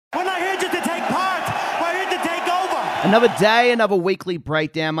Another day, another weekly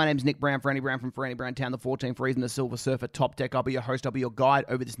breakdown. My name's Nick Brown, Franny Brown from Franny Brown Town, the 14th reason, the Silver Surfer, Top Deck. I'll be your host, I'll be your guide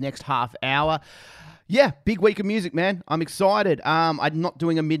over this next half hour. Yeah, big week of music, man. I'm excited. I'm not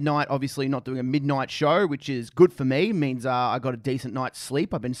doing a midnight, obviously not doing a midnight show, which is good for me. Means I got a decent night's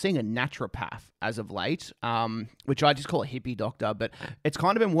sleep. I've been seeing a naturopath as of late, which I just call a hippie doctor, but it's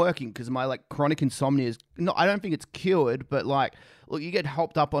kind of been working because my chronic insomnia is not. I don't think it's cured, but look, you get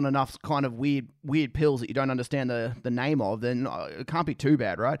hopped up on enough kind of weird pills that you don't understand the name of, then it can't be too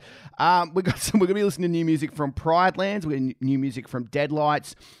bad, right? We're gonna be listening to new music from Pride Lands. We're getting new music from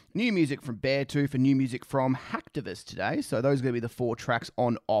Deadlights, new music from Beartooth, and new music from Hacktivist today. So those are going to be the 4 tracks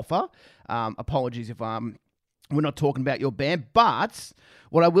on offer. Apologies if we're not talking about your band, but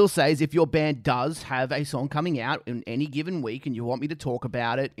what I will say is if your band does have a song coming out in any given week and you want me to talk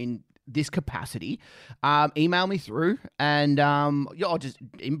about it in this capacity, email me through and just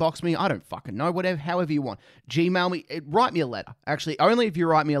inbox me. I don't fucking know, whatever, however you want. Gmail me, write me a letter. Actually, only if you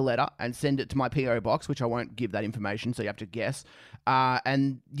write me a letter and send it to my PO box, which I won't give that information, so you have to guess.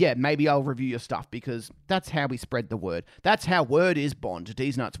 And yeah, maybe I'll review your stuff because that's how we spread the word. That's how word is bond,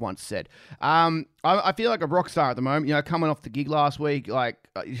 D's Nuts once said. I feel like a rock star at the moment, coming off the gig last week, I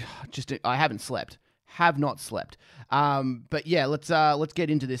haven't slept. Have not slept. But yeah, let's get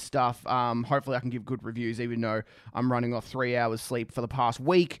into this stuff. Hopefully I can give good reviews, even though I'm running off 3 hours sleep for the past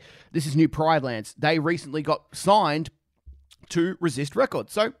week. This is new Pride Lands. They recently got signed to Resist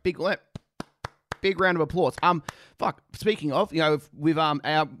Records. So big round of applause. Speaking of, with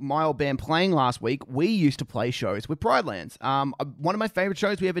my old band playing last week, we used to play shows with Pride Lands. One of my favorite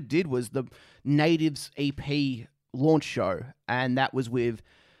shows we ever did was the Natives EP launch show, and that was with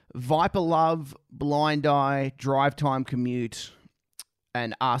Viper Love, Blind Eye, Drive Time Commute,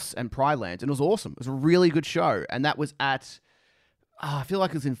 and us and Pride Lands. And it was awesome. It was a really good show. And that was at, I feel like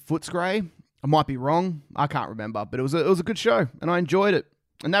it was in Footscray. I might be wrong. I can't remember. But it was a good show. And I enjoyed it.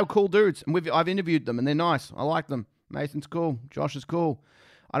 And they were cool dudes. And I've interviewed them and they're nice. I like them. Mason's cool. Josh is cool.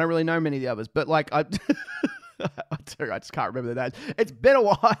 I don't really know many of the others. But I just can't remember the names. It's been a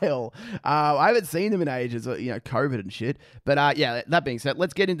while. I haven't seen them in ages, COVID and shit. But yeah, that being said,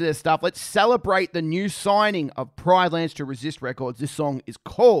 let's get into this stuff. Let's celebrate the new signing of Pride Lands to Resist Records. This song is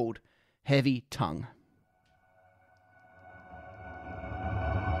called Heavy Tongue.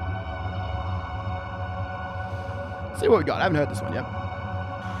 See what we got. I haven't heard this one yet.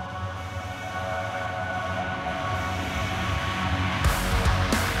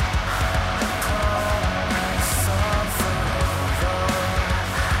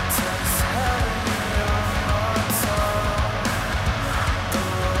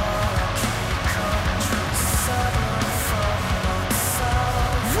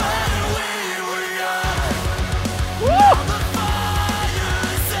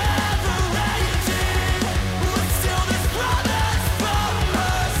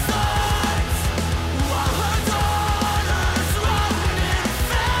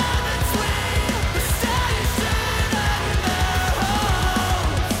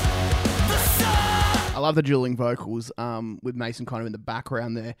 I love the dueling vocals with Mason kind of in the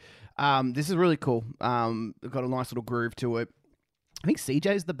background there. This is really cool. It's got a nice little groove to it. I think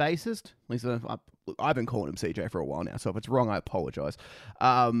CJ's the bassist. At least I've been calling him CJ for a while now, so if it's wrong, I apologize.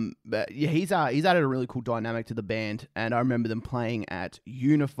 But yeah, he's added a really cool dynamic to the band, and I remember them playing at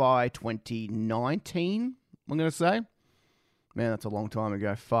Unify 2019, I'm going to say. Man, that's a long time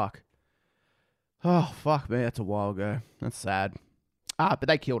ago. Fuck. Oh, fuck, man, that's a while ago. That's sad. But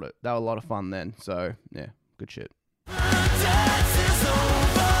they killed it. They were a lot of fun then. So, yeah, good shit.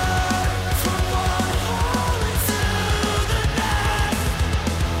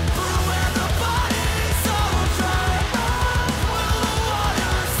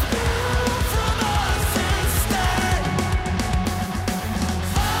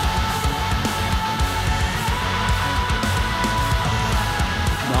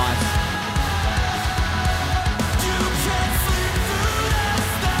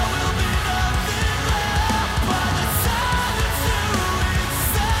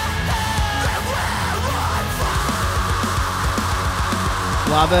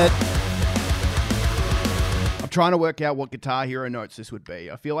 Love it. I'm trying to work out what Guitar Hero notes this would be.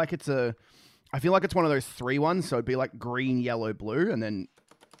 I feel like it's one of those 3 ones, so it'd be like green, yellow, blue, and then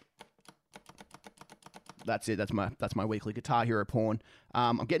that's it. That's my weekly Guitar Hero porn.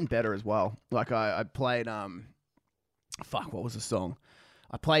 I'm getting better as well. Like I played what was the song?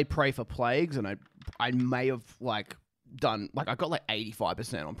 I played Pray for Plagues, and I may have done, I got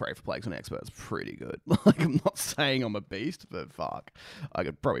 85% on Pray for Plagues on Expert. It's pretty good. I'm not saying I'm a beast, but fuck. I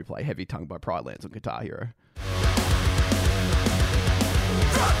could probably play Heavy Tongue by Pride Lands on Guitar Hero. From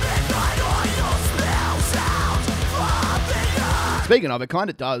midnight, all your spells out. Speaking of, it kind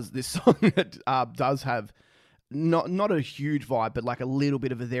of does. This song does have not a huge vibe, but like a little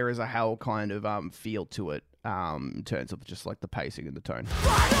bit of a There Is a Hell kind of feel to it in terms of just like the pacing and the tone.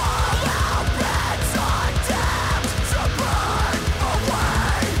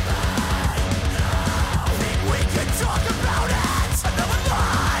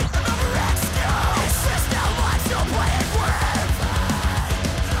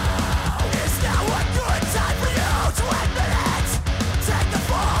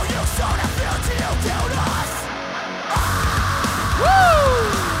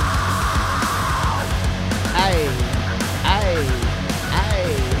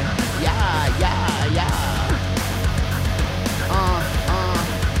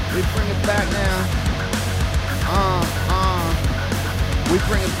 Back now. We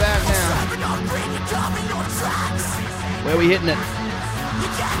bring it back now. Where are we hitting it?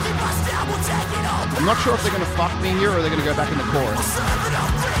 I'm not sure if they're going to fuck me here or they're going to go back in the chorus.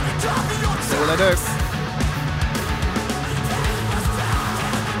 See what they do.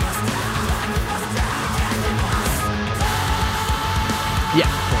 Yeah.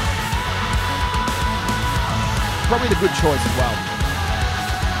 Probably the good choice as well.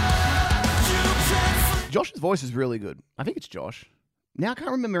 Josh's voice is really good. I think it's Josh. Now I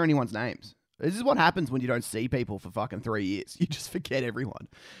can't remember anyone's names. This is what happens when you don't see people for fucking 3 years. You just forget everyone.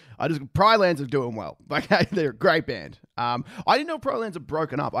 Prylands are doing well. Okay, they're a great band. I didn't know Prylands are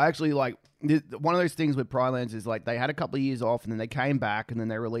broken up. I actually one of those things with Prylands is like they had a couple of years off and then they came back and then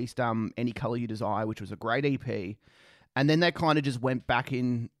they released Any Color You Desire, which was a great EP. And then they kind of just went back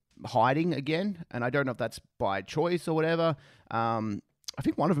in hiding again. And I don't know if that's by choice or whatever. I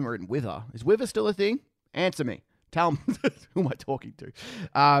think one of them are in Wither. Is Wither still a thing? Answer me. Tell them who am I talking to?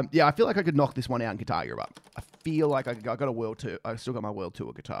 Yeah, I feel like I could knock this one out in Guitar Hero up. I feel like I got a World Tour. I still got my World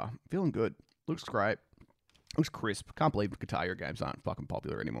Tour guitar. Feeling good. Looks great. Looks crisp. Can't believe Guitar Hero games aren't fucking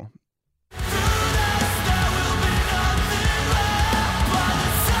popular anymore.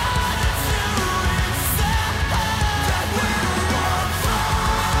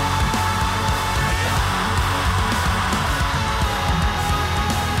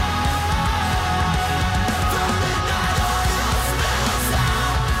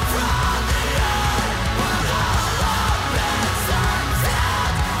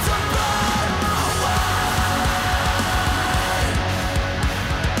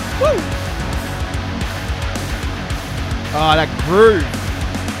 Oh, that groove.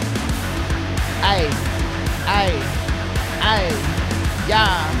 Ay, ay, ay,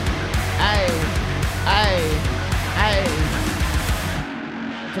 yeah, ay, ay, ay.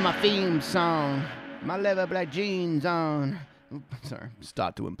 To my theme song, my leather black jeans on. Sorry,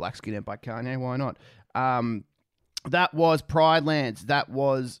 start doing Black Skin by Kanye, why not? That was Prylands. That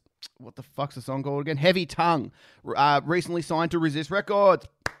was, what the fuck's the song called again? Heavy Tongue. Recently signed to Resist Records.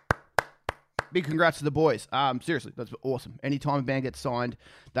 Big congrats to the boys. Seriously, that's awesome. Anytime a band gets signed,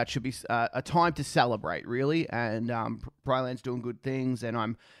 that should be a time to celebrate, really. And Pryland's doing good things, and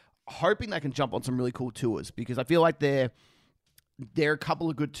I'm hoping they can jump on some really cool tours because I feel like they're a couple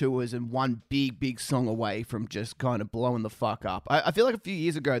of good tours and one big song away from just kind of blowing the fuck up. I feel like a few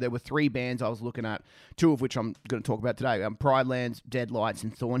years ago, there were 3 bands I was looking at, 2 of which I'm going to talk about today. Prylands, Deadlights,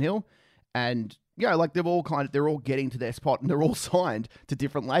 and Thornhill. And yeah, like they're all getting to their spot and they're all signed to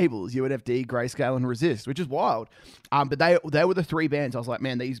different labels, UNFD, Grayscale, and Resist, which is wild. But they were the 3 bands. I was like,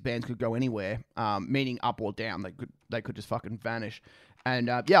 man, these bands could go anywhere, meaning up or down. They could just fucking vanish. And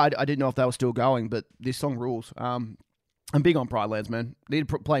yeah, I didn't know if they were still going, but this song rules. I'm big on Prylands, man. Need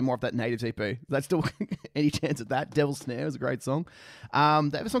to play more of that Natives EP. Is that still any chance of that? Devil's Snare is a great song. They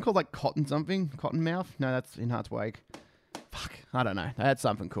have a song called like Cottonmouth. No, that's in Heart's Wake. Fuck, I don't know. They had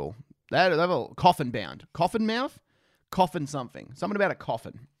something cool. They have a Coffin Bound. Coffin Mouth? Coffin something. Something about a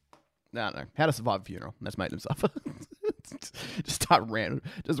coffin. I don't know. How to Survive a Funeral. Let's make them suffer. Just start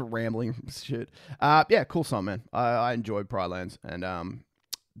rambling shit. Yeah, cool song, man. I enjoyed Prylands. And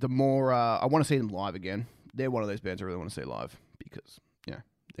the more... I want to see them live again. They're one of those bands I really want to see live because, yeah,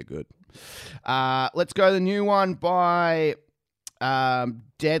 they're good. Let's go to the new one by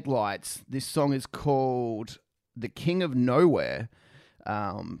Deadlights. This song is called The King of Nowhere. But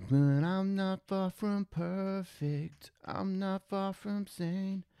I'm not far from perfect. I'm not far from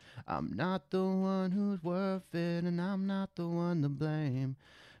sane. I'm not the one who's worth it, and I'm not the one to blame.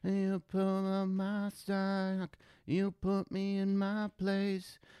 You put on my side, you put me in my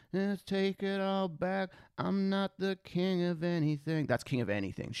place. Let's take it all back. I'm not the king of anything. That's King of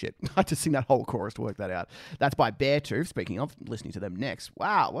Anything. Shit. I had to sing that whole chorus to work that out. That's by Beartooth. Speaking of, listening to them next.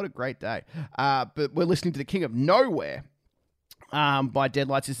 Wow, what a great day. But we're listening to The King of Nowhere. by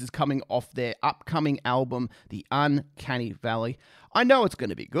Deadlights. This is coming off their upcoming album, The Uncanny Valley. I know it's going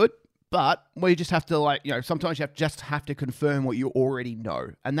to be good, but we just have to, sometimes you just have to confirm what you already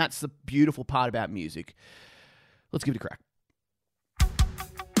know. And that's the beautiful part about music. Let's give it a crack.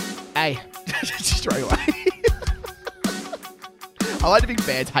 Hey, straight away. I like to think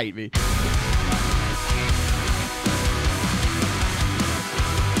fans hate me.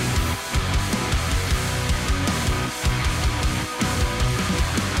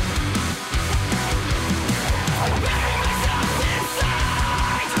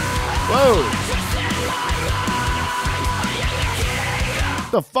 Whoa!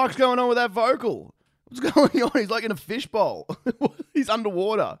 What the fuck's going on with that vocal? What's going on? He's like in a fishbowl. He's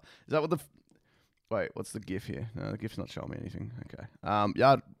underwater. Is that what the... Wait, what's the GIF here? No, the GIF's not showing me anything. Okay.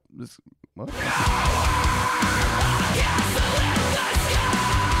 Yeah, this... What?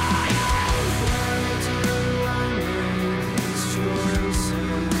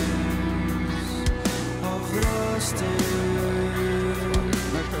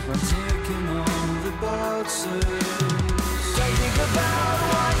 Taking on the boxes. Don't think about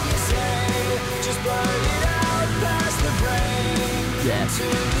what you say. Just blurt it out past the brain. Yeah. To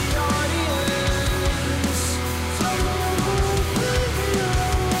the audience.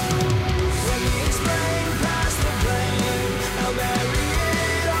 When you explain past the brain, I'll bury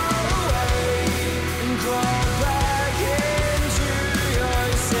it all away and crawl back into your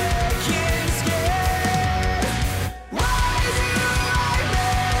second skin. Why do I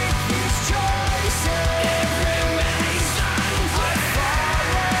make these choices?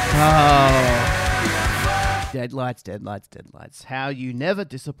 Oh. Deadlights. How you never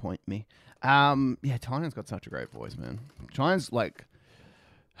disappoint me. Yeah, Tynan's got such a great voice, man. Tynan's like...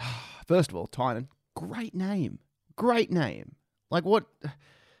 First of all, Tynan, great name. Great name. Like what...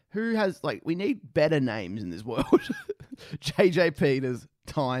 Who has... we need better names in this world. JJ Peters,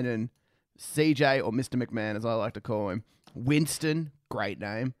 Tynan, CJ, or Mr. McMahon, as I like to call him. Winston, great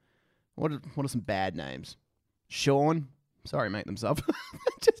name. What are some bad names? Sean, sorry, make them sub.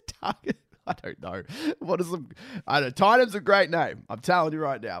 Just target. I don't know. What are some? I don't know. Tynan's a great name. I'm telling you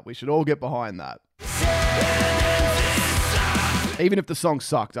right now. We should all get behind that. Even if the song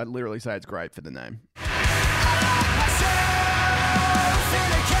sucked, I'd literally say it's great for the name.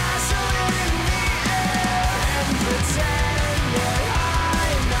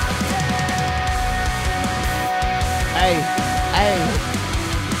 Hey,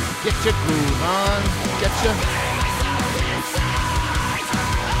 get your groove on. Get your...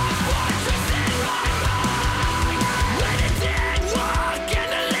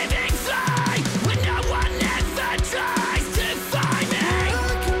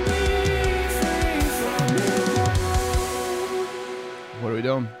 What are we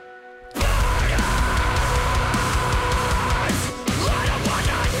doing?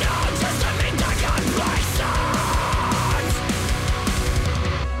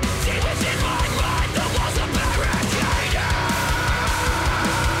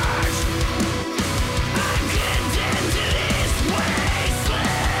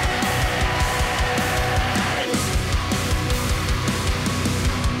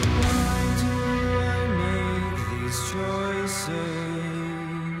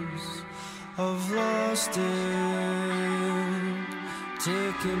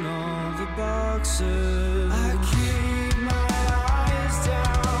 Taking all the boxes. I keep my eyes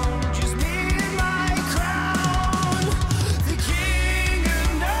down, just me and my crown. The king of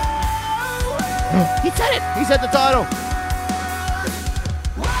nowhere. He said it. He said the title.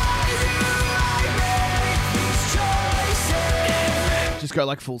 Why do I make these choices? Just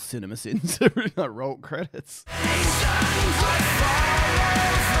go full cinema sins. Roll credits.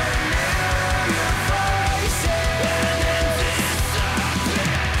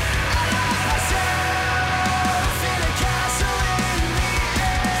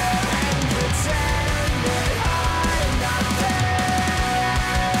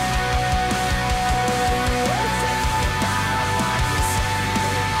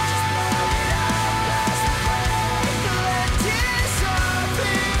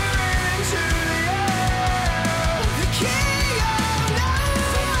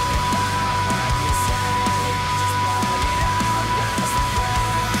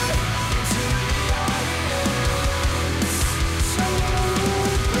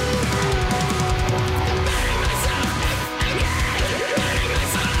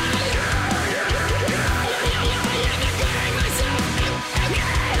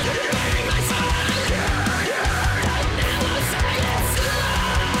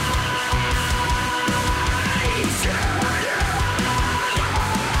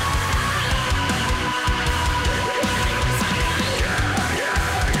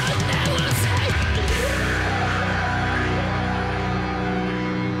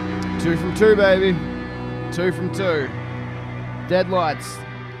 2 from 2, baby. 2 from 2. Deadlights,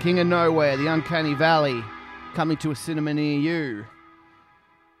 King of Nowhere, The Uncanny Valley, coming to a cinema near you.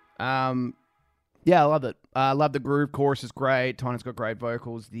 Yeah, I love it. I love the groove. Chorus is great. Tyna's got great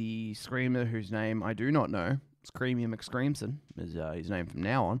vocals. The screamer, whose name I do not know, Screamy McScreamson, is his name from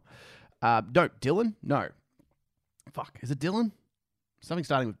now on. No, Dylan? No. Fuck, is it Dylan? Something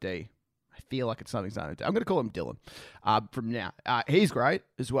starting with D. I feel like it's something starting with D. I'm going to call him Dylan from now. He's great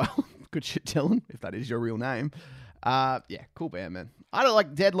as well. Good shit, Dylan, if that is your real name. Yeah, cool band, man. I don't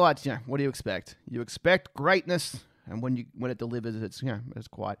like Deadlights. You know, what do you expect? You expect greatness, and when it delivers, it's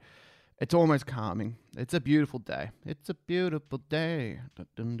it's almost calming. It's a beautiful day. It's a beautiful day.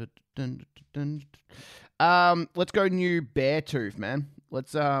 Let's go new Beartooth, man.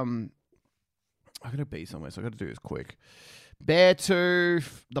 Let's I gotta be somewhere, so I gotta do this quick.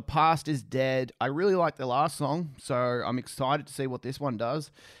 Beartooth, The Past is Dead. I really like the last song, so I'm excited to see what this one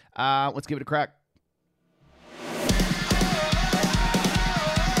does. Let's give it a crack.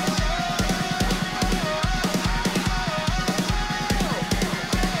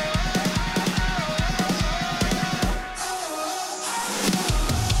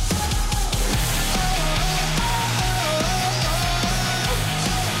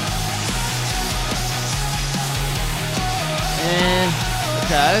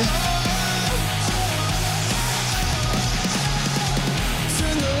 Okay.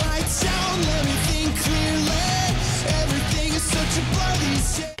 Turn the lights down, let me think clearly. Everything is such a bloody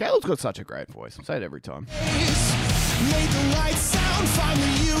Caleb's got such a great voice. I say it every time. Made the right sound,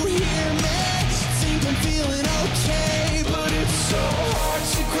 finally you hear me. Think I'm feeling okay, but it's so hard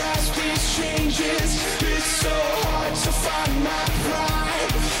to grasp these changes. It's so hard to find my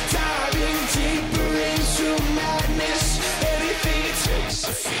pride. Diving deeper into madness. Anything it takes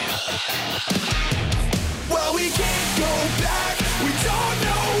to feel. Well, we can't go back. We don't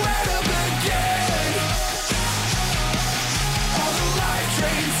know where to begin. All the life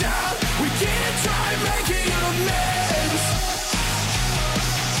drains out. We can't try making amends.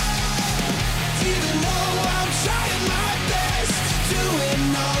 Even though I'm trying my best, doing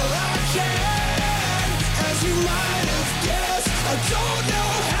all I can. As you might have guessed, I don't know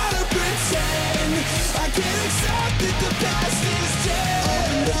how to pretend. I can't accept that the past is dead.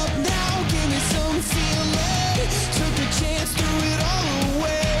 Open up now, give me some feeling. Took a chance, threw it all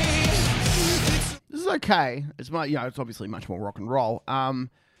away. This is okay. It's it's obviously much more rock and roll. I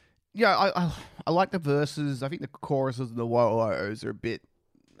like the verses. I think the choruses and the whoa-ohs are a bit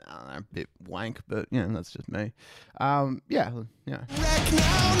wank, but that's just me. Yeah. Wreck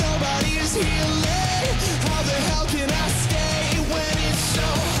now, nobody's healing. How the hell can I stay when it's so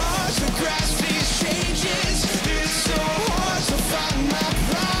hard to grasp these changes? It's so hard to find my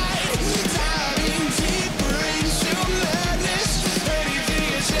pride. Diving deeper into madness. Anything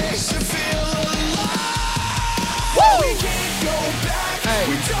it takes to feel alive. Woo! We can't go back. Hey.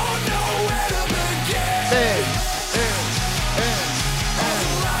 We don't know where to begin. All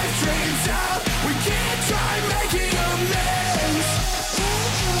the life drains out. We can't try making amends.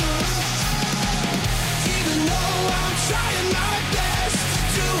 Even though I'm trying my best,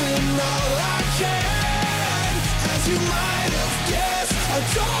 doing all I can. As you might have guessed, I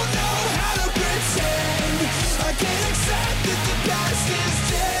don't know how to pretend. I can't accept that the past is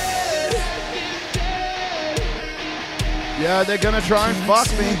dead. Yeah, they're gonna try and fuck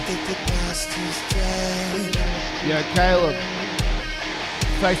me. That the past is dead. Yeah, Caleb.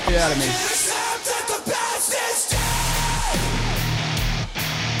 Face it out of me. Accept that the past is dead.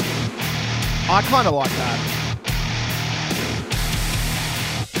 I kind of like that.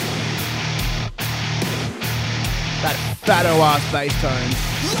 That fatto ass bass tone.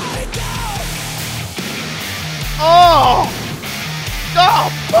 Let it go. Oh! Oh,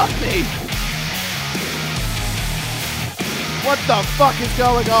 fuck me! What the fuck is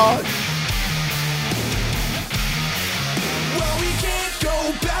going on? Well, we can't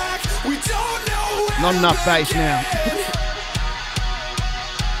go back. We don't know where Not to enough bass begin. now.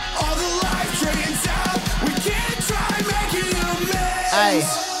 All the life drains out. We can't try making amends.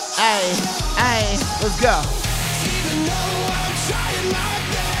 Hey, let's go. Even though I'm trying my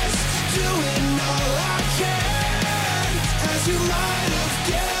best, doing all I can. As you might have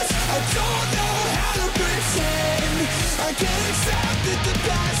guessed, I don't know how to pretend. I can't accept that the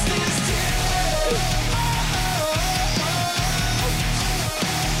past is dead.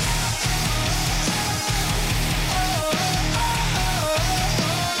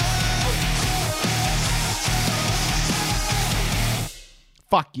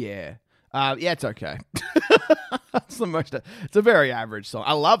 Fuck yeah. Yeah, it's okay. It's a very average song.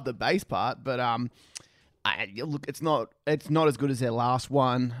 I love the bass part, but Look, it's not as good as their last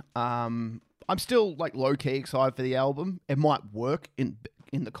one. I'm still like low key excited for the album. It might work in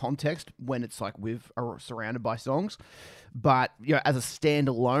the context when it's like with or surrounded by songs, but as a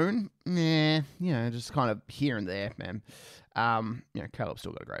standalone, just kind of here and there, man. Caleb's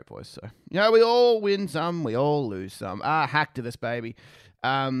still got a great voice, so we all win some, we all lose some. Hacktivist, baby.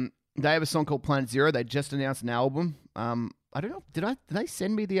 They have a song called Planet Zero. They just announced an album. I don't know. Did they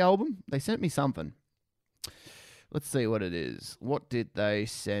send me the album? They sent me something. Let's see what it is. What did they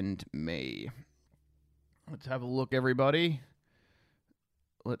send me? Let's have a look, everybody.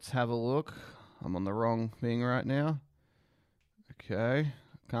 Let's have a look. I'm on the wrong thing right now. Okay.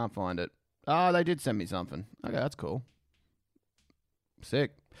 Can't find it. Oh, they did send me something. Okay, that's cool.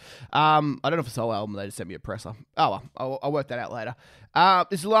 Sick. I don't know if it's a whole album. They just sent me a presser. Oh, well. I'll work that out later.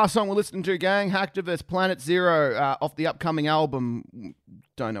 This is the last song we're listening to, gang. Hacktivist, Planet Zero, off the upcoming album.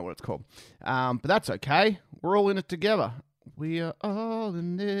 Don't know what it's called. But that's okay. We're all in it together. We are all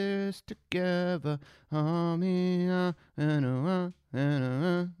in this together. I'll learn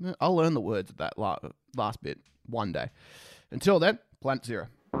the words of that last bit one day. Until then, Planet Zero.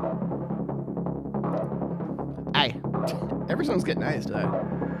 Hey, every song's getting A's today.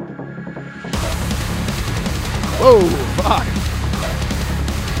 Whoa, fuck.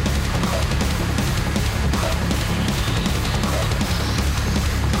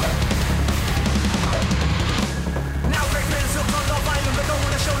 Now great men still on Love Island, but don't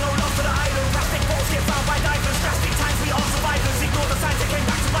wanna show no love to the idol. Plastic balls get found by divers. Drastic times we all survivors. Ignore the signs that came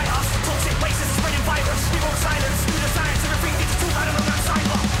back to bite us. Toxic waste is spreading virus. We won't silence. Do the science and everything is too bad on that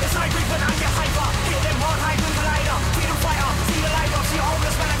cyber. It's high grade when I get hyper. Hit them hard, high grade collider. Freedom fighter. See the light up. See a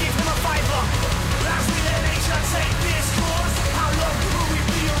homeless man, I gave him a fiver. Last we let nature take this course. How long will we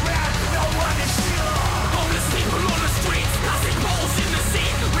be around? No one is sure. Homeless people on the streets. Plastic balls in the sea.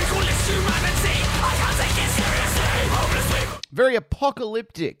 We call this humanity. I can't take it seriously. Homeless people. Very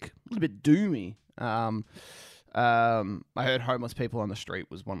apocalyptic, a little bit doomy. I heard homeless people on the street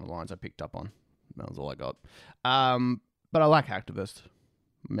was one of the lines I picked up on. That was all I got. But I like Hacktivist.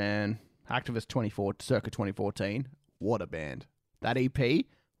 Man, Hacktivist circa 2014. What a band. That EP,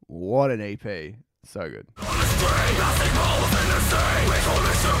 what an EP. So good.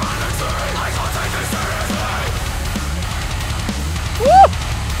 Woo!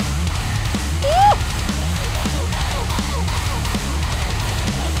 Woo!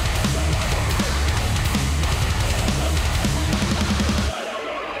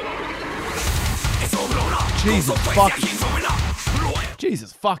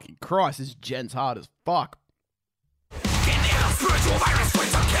 Jesus fucking Christ, this gen's hard as fuck.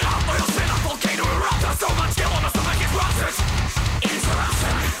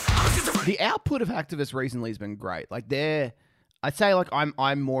 The output of Hacktivist recently has been great. Like I'd say like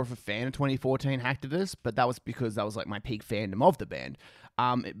I'm more of a fan of 2014 Hacktivist, but that was because that was like my peak fandom of the band.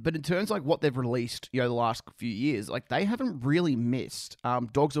 But in terms of like what they've released, the last few years, like they haven't really missed.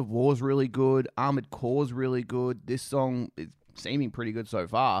 Dogs of War is really good. Armored Core is really good. This song is seeming pretty good so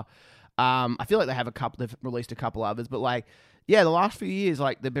far. I feel like they've released a couple others, but like, yeah, the last few years,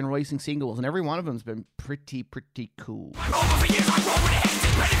 like they've been releasing singles, and every one of them's been pretty cool. Over the years I grow with a hectic,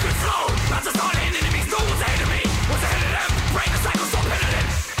 pretty good flow. That's a sign of enemies, no one's ahead of me. What's ahead of them? Break the cycle, stop editing.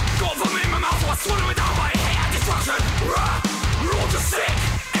 Got them in my mouth, I swallow it down by hate and destruction. You're all just sick,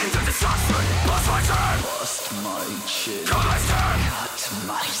 end of destruction. Bust my turn, bust my chin. Cut my turn, cut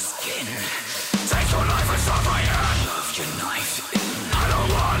my skin. Take your knife and shove my hand. Love your knife in. I don't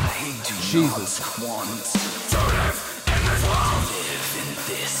want, I do Jesus. not want to live in this world. Live in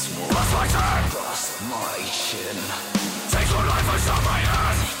this world. Bust my turn, bust my chin. Take your knife and shove my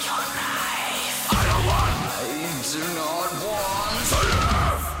hand. Take your knife. I don't want, I do not want to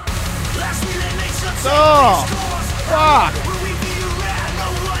live. Last we let nature take Oh, this course. fuck. Will we be around? No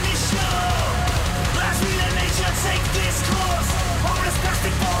one is sure. Last we let nature take this course. Homeless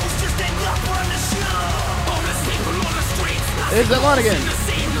plastic balls just end up on the shore. Homeless people on the streets. There's that line again. In the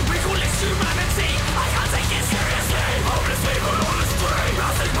sea. We call this humanity. I can't take it seriously. Homeless people on the street.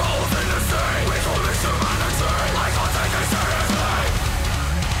 Plastic balls in the sea. We call this humanity. I can't take it seriously.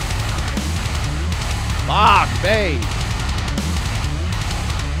 Fuck me.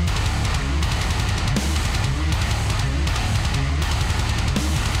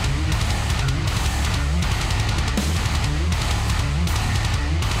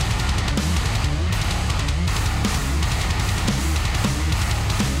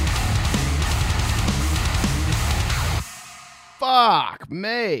 Fuck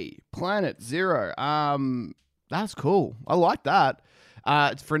me. Planet Zero. That's cool. I like that.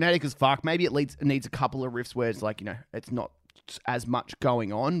 It's frenetic as fuck. Maybe it needs a couple of riffs where it's like, it's not as much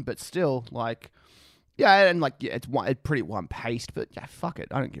going on, but still, like, Yeah, and like it's pretty one paced, but yeah, fuck it.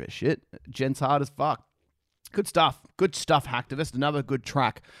 I don't give a shit. Gent's hard as fuck. Good stuff. Good stuff, Hacktivist. Another good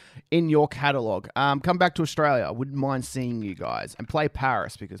track in your catalogue. Come back to Australia. I wouldn't mind seeing you guys. And play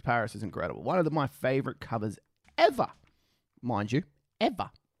Paris, because Paris is incredible. One of my favourite covers ever. Mind you, ever.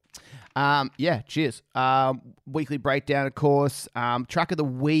 Yeah, cheers. Weekly breakdown, of course. Track of the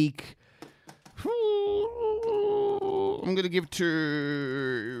week. I'm going to give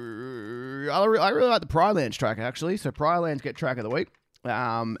to... I really like the Prylands track, actually. So Prylands get track of the week.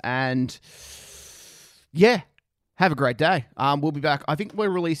 And... yeah, have a great day. We'll be back. I think we're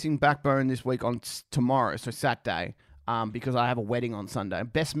releasing Backbone this week on tomorrow, so Saturday, because I have a wedding on Sunday.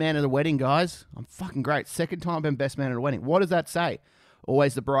 Best man at a wedding, guys. I'm fucking great. Second time I've been best man at a wedding. What does that say?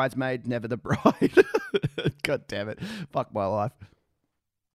 Always the bridesmaid, never the bride. God damn it. Fuck my life.